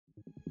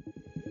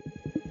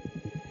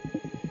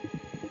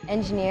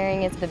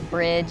Engineering is the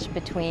bridge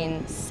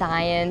between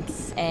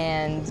science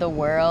and the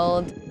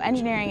world.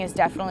 Engineering is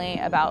definitely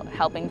about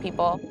helping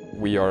people.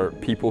 We are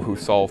people who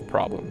solve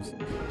problems.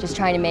 Just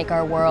trying to make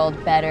our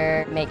world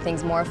better, make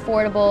things more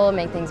affordable,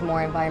 make things more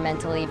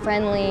environmentally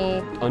friendly.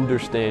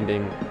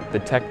 Understanding the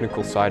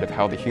technical side of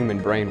how the human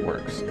brain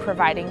works.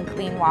 Providing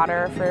clean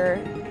water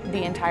for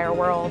the entire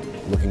world.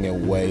 Looking at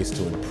ways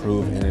to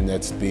improve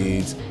internet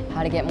speeds.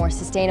 How to get more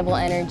sustainable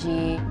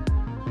energy.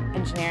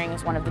 Engineering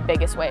is one of the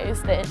biggest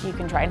ways that you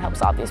can try and help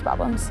solve these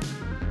problems.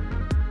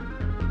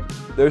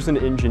 There's an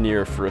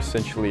engineer for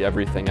essentially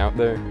everything out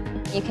there.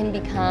 You can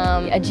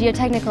become a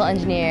geotechnical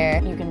engineer.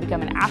 You can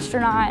become an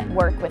astronaut,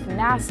 work with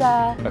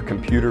NASA, a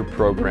computer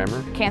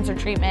programmer, cancer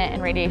treatment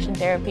and radiation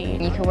therapy.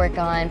 You can work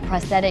on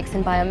prosthetics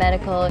and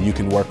biomedical. You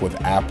can work with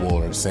Apple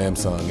or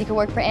Samsung. You can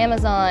work for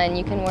Amazon.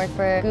 You can work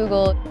for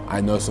Google.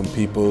 I know some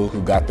people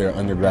who got their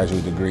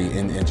undergraduate degree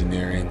in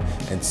engineering,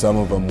 and some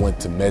of them went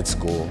to med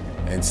school,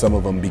 and some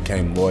of them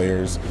became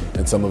lawyers,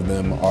 and some of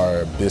them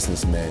are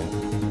businessmen.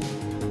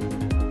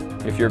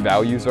 If your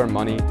values are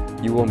money,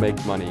 you will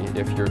make money.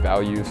 If your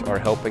values are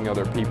helping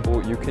other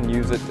people, you can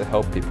use it to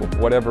help people.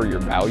 Whatever your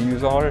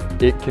values are,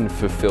 it can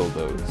fulfill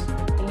those.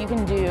 You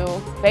can do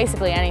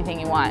basically anything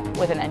you want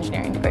with an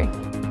engineering degree.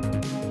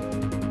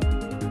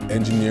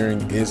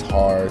 Engineering is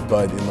hard,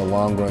 but in the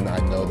long run, I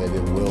know that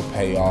it will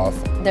pay off.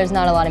 There's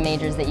not a lot of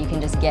majors that you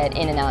can just get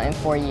in and out in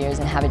 4 years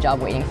and have a job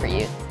waiting for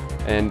you.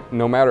 And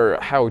no matter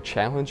how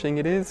challenging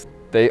it is,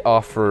 they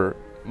offer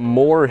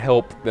more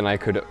help than I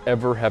could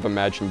ever have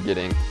imagined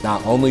getting.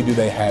 Not only do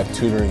they have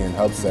tutoring and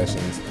help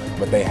sessions,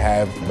 but they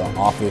have the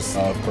Office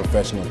of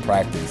Professional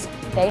Practice.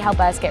 They help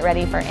us get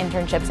ready for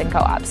internships and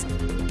co-ops.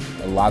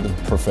 A lot of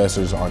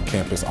professors on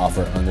campus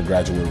offer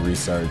undergraduate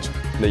research.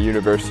 The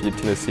University of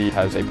Tennessee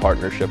has a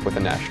partnership with a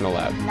national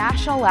lab.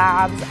 National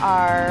labs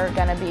are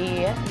going to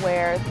be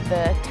where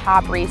the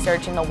top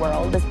research in the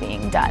world is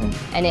being done.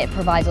 And it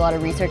provides a lot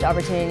of research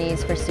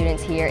opportunities for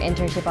students here,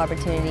 internship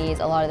opportunities.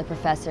 A lot of the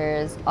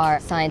professors are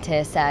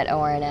scientists at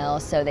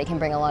ORNL, so they can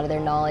bring a lot of their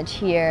knowledge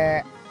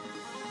here.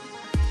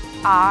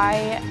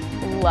 I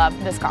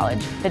love this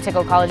college. The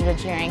Tickle College of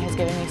Engineering has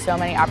given me so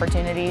many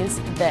opportunities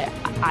that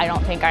I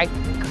don't think I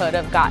could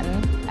have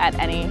gotten at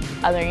any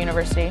other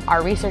university.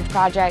 Our research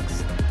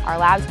projects, our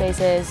lab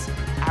spaces,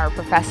 our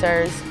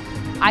professors.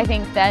 I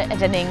think that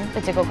attending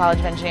the Tickle College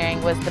of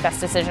Engineering was the best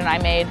decision I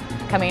made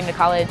coming into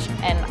college,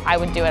 and I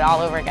would do it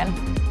all over again.